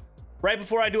time, right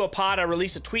before I do a pod, I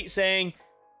release a tweet saying,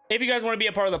 if you guys want to be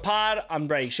a part of the pod, I'm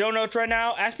writing show notes right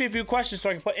now. Ask me a few questions so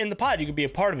I can put in the pod. You can be a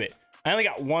part of it. I only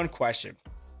got one question.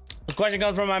 The question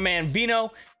comes from my man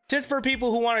Vino. Just for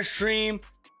people who want to stream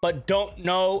but don't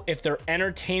know if they're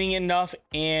entertaining enough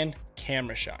and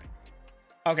camera shy.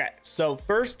 Okay, so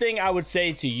first thing I would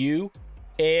say to you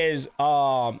is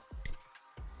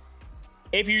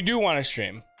if you do want to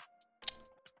stream,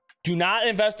 do not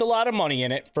invest a lot of money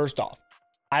in it. First off,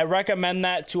 I recommend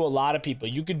that to a lot of people.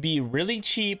 You could be really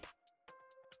cheap,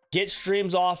 get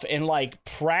streams off, and like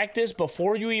practice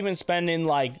before you even spend in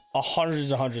like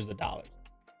hundreds of dollars.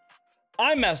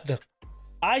 I messed up.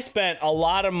 I spent a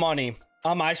lot of money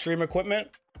on my stream equipment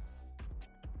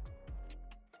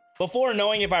before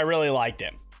knowing if I really liked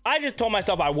him. I just told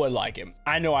myself I would like him.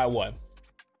 I know I would.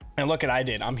 And look what I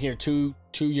did. I'm here two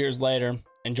years later,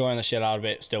 enjoying the shit out of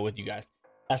it, still with you guys.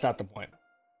 That's not the point.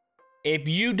 If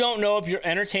you don't know if you're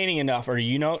entertaining enough, or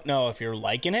you don't know if you're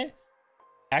liking it,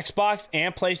 Xbox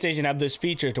and PlayStation have this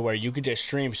feature to where you could just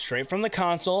stream straight from the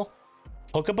console,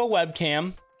 hook up a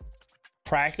webcam,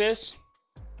 practice,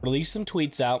 release some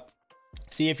tweets out,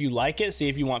 see if you like it, see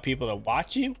if you want people to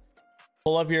watch you,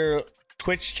 pull up your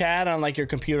Twitch chat on like your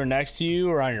computer next to you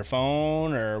or on your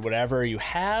phone or whatever you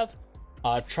have.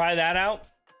 Try that out.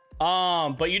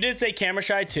 But you did say camera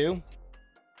shy too.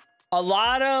 A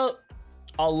lot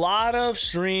of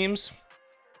streams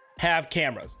have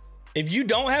cameras. If you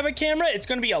don't have a camera, it's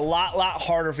going to be a lot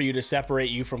harder for you to separate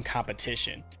you from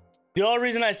competition. The only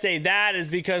reason I say that is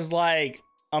because, like,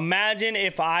 imagine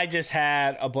if I just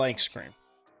had a blank screen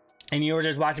and you were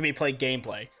just watching me play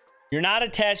gameplay. You're not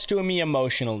attached to me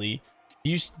emotionally.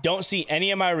 You don't see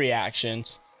any of my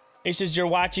reactions. It's just you're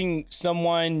watching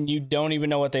someone you don't even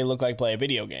know what they look like play a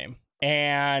video game.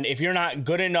 And if you're not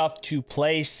good enough to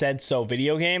play said so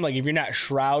video game, like if you're not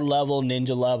Shroud level,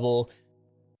 Ninja level,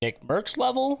 Nick Mercs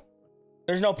level,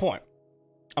 there's no point.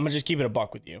 I'm gonna just keep it a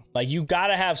buck with you. Like, you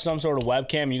gotta have some sort of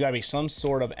webcam. You gotta be some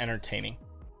sort of entertaining.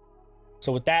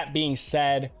 So with that being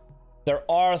said, there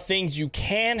are things you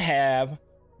can have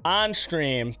on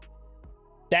stream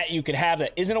that you could have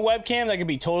that isn't a webcam that could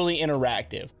be totally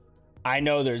interactive. I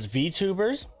know there's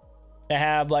VTubers that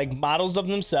have like models of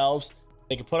themselves.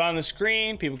 They can put on the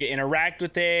screen, people can interact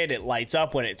with it. It lights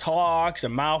up when it talks, a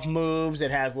mouth moves,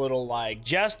 it has little like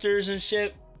gestures and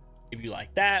shit. If you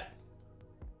like that,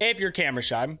 if you're camera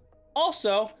shy.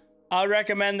 Also, I would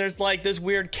recommend there's like this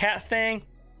weird cat thing,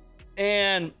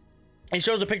 and it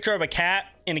shows a picture of a cat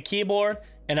and a keyboard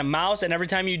and a mouse, and every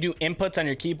time you do inputs on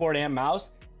your keyboard and mouse,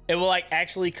 it will like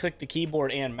actually click the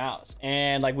keyboard and mouse,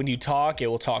 and like when you talk, it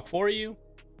will talk for you.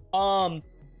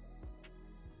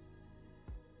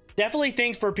 Definitely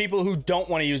things for people who don't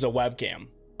want to use a webcam.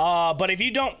 But if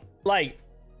you don't like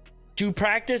to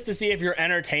practice to see if you're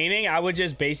entertaining, I would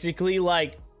just basically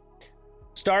like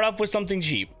start off with something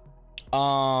cheap.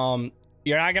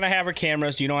 You're not gonna have a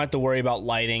camera, so you don't have to worry about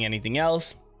lighting, anything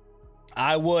else.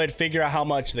 I would figure out how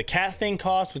much the cat thing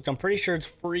costs, which I'm pretty sure it's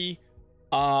free.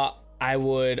 I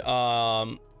would,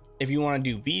 if you want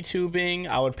to do VTubing,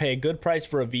 I would pay a good price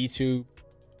for a VTube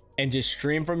and just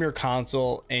stream from your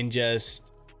console and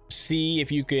just see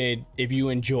if you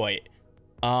enjoy it.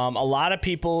 A lot of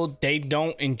people, they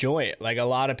don't enjoy it. Like, a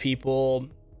lot of people,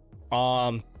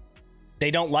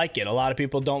 they don't like it. A lot of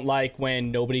people don't like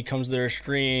when nobody comes to their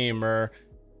stream, or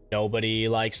nobody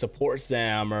like supports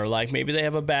them, or like maybe they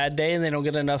have a bad day and they don't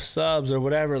get enough subs or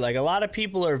whatever. Like, a lot of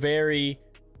people are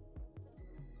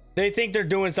they think they're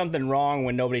doing something wrong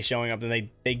when nobody's showing up, and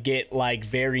they get like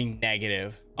very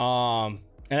negative. And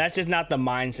that's just not the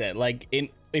mindset. Like,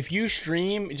 if you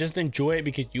stream, just enjoy it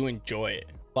because you enjoy it.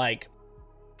 Like,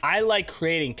 I like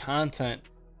creating content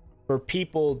for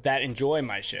people that enjoy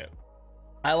my shit.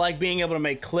 I like being able to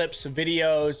make clips,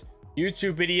 videos,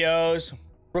 YouTube videos,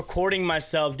 recording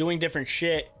myself, doing different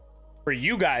shit for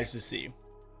you guys to see.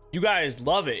 You guys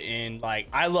love it, and like,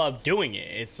 I love doing it.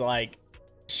 It's like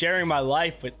sharing my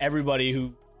life with everybody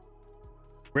who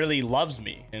really loves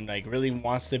me and like really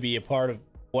wants to be a part of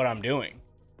what I'm doing.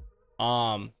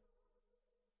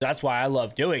 That's why I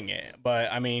love doing it.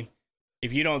 But I mean,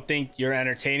 if you don't think you're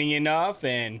entertaining enough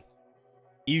and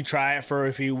you try it for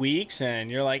a few weeks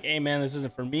and you're like, hey man, this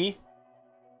isn't for me,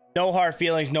 no hard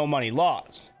feelings, no money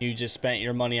lost. You just spent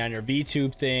your money on your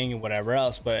VTube thing and whatever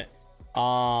else. But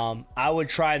I would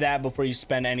try that before you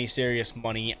spend any serious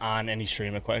money on any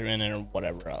stream equipment or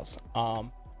whatever else.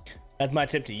 That's my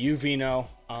tip to you, Vino.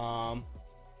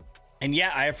 And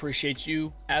yeah, I appreciate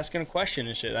you asking a question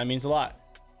and shit. That means a lot.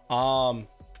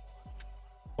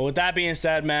 But with that being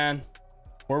said, man,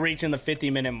 we're reaching the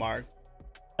 50-minute mark.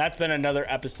 That's been another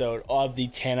episode of the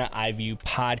Tana iView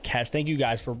podcast. Thank you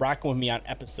guys for rocking with me on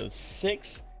episode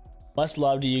 6. Much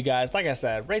love to you guys. Like I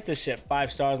said, rate this shit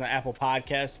 5 stars on Apple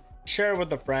Podcasts. Share it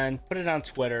with a friend. Put it on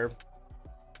Twitter.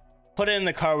 Put it in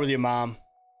the car with your mom.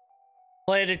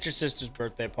 Play it at your sister's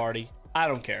birthday party. I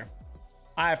don't care.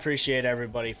 I appreciate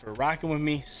everybody for rocking with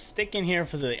me, sticking here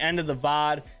for the end of the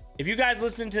VOD. If you guys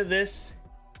listen to this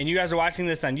and you guys are watching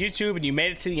this on YouTube and you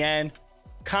made it to the end,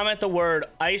 comment the word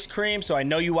ice cream so I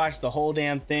know you watched the whole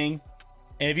damn thing.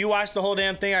 And if you watched the whole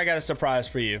damn thing, I got a surprise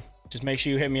for you. Just make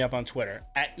sure you hit me up on Twitter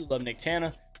at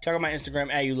YouLoveNickTana. Check out my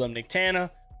Instagram at YouLoveNickTana.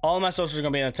 All of my socials are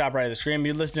going to be on the top right of the screen. If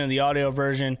you're listening to the audio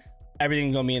version,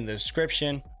 everything's going to be in the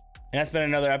description. And that's been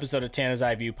another episode of Tana's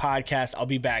iView podcast. I'll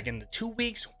be back in 2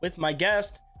 weeks with my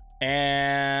guest.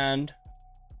 And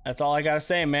that's all I got to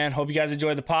say, man. Hope you guys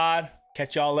enjoyed the pod.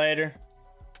 Catch y'all later.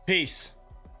 Peace.